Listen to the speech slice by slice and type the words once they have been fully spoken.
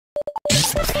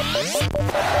Street's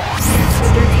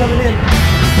coming in.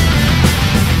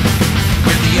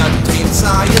 We're the Untamed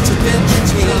Science Adventure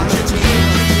Team.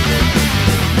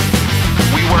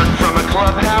 We work from a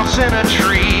clubhouse in a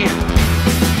tree,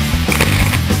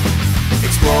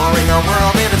 Exploring our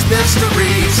world and its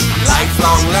mysteries.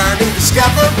 Lifelong learning,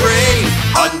 discovery.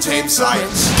 Untamed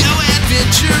Science. Go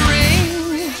adventuring.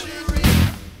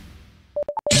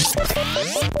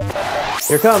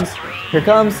 Here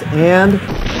comes, and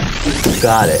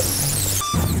got it.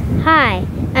 Hi,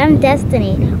 I'm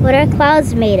Destiny. What are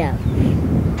clouds made of?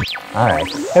 All right,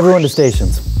 everyone to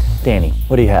stations. Danny,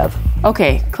 what do you have?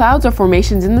 Okay, clouds are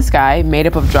formations in the sky made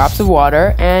up of drops of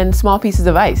water and small pieces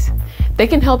of ice. They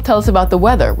can help tell us about the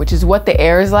weather, which is what the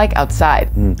air is like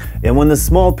outside. And when the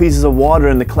small pieces of water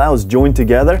in the clouds join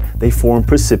together, they form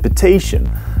precipitation.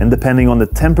 And depending on the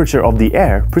temperature of the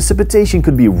air, precipitation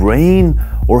could be rain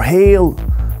or hail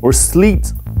or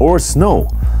sleet or snow.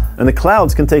 And the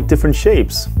clouds can take different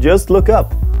shapes. Just look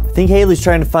up. I think Haley's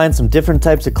trying to find some different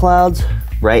types of clouds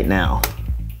right now.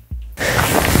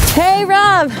 Hey,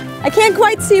 Rob! I can't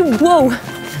quite see. Whoa,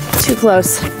 too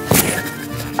close.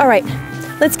 All right,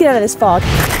 let's get out of this fog.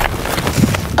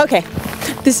 Okay,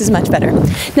 this is much better.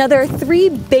 Now, there are three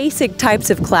basic types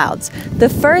of clouds. The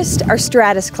first are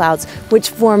stratus clouds, which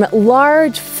form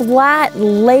large, flat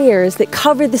layers that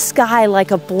cover the sky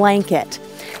like a blanket.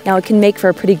 Now, it can make for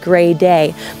a pretty gray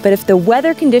day, but if the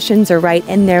weather conditions are right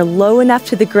and they're low enough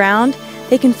to the ground,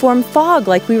 they can form fog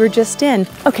like we were just in.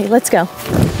 Okay, let's go.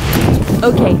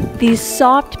 Okay, these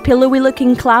soft, pillowy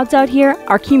looking clouds out here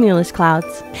are cumulus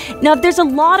clouds. Now, if there's a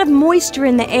lot of moisture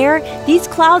in the air, these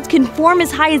clouds can form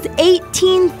as high as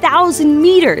 18,000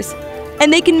 meters.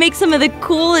 And they can make some of the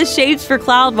coolest shapes for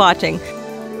cloud watching.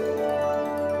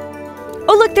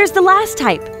 Oh, look, there's the last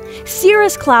type.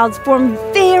 Cirrus clouds form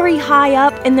very high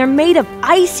up and they're made of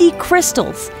icy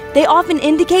crystals. They often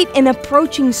indicate an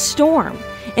approaching storm.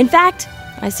 In fact,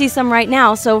 I see some right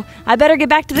now, so I better get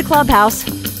back to the clubhouse.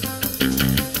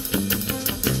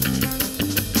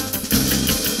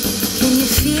 Can you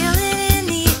feel it in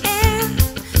the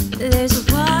air? There's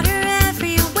water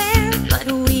everywhere, but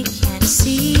we can't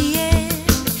see it.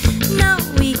 No,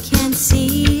 we can't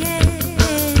see it.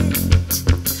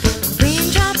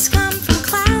 Raindrops come from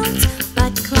clouds,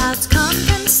 but clouds come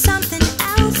from something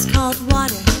else called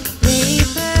water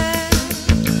vapor.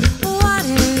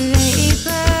 Water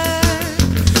vapor.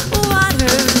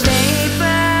 Water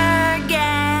vapor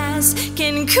gas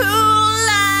can cool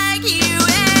like you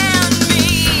and me.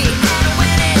 And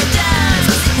when it does,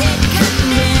 it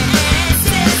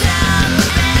condenses up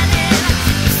and it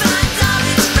finds all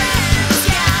its friends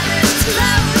gathered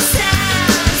close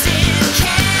as it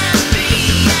can be.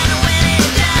 And when it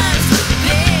does,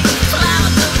 big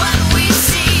clouds are what we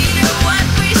see. They're what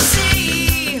we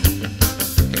see.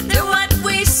 They're what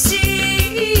we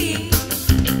see.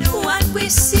 They're what we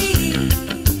see.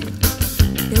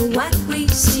 They're what we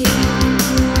see.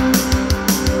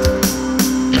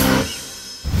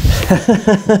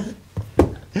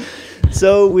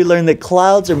 So we learned that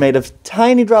clouds are made of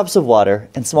tiny drops of water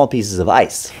and small pieces of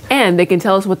ice. And they can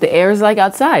tell us what the air is like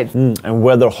outside. And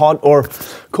whether hot or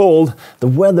cold, the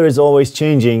weather is always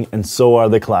changing, and so are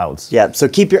the clouds. Yeah, so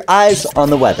keep your eyes on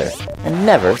the weather and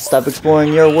never stop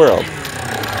exploring your world.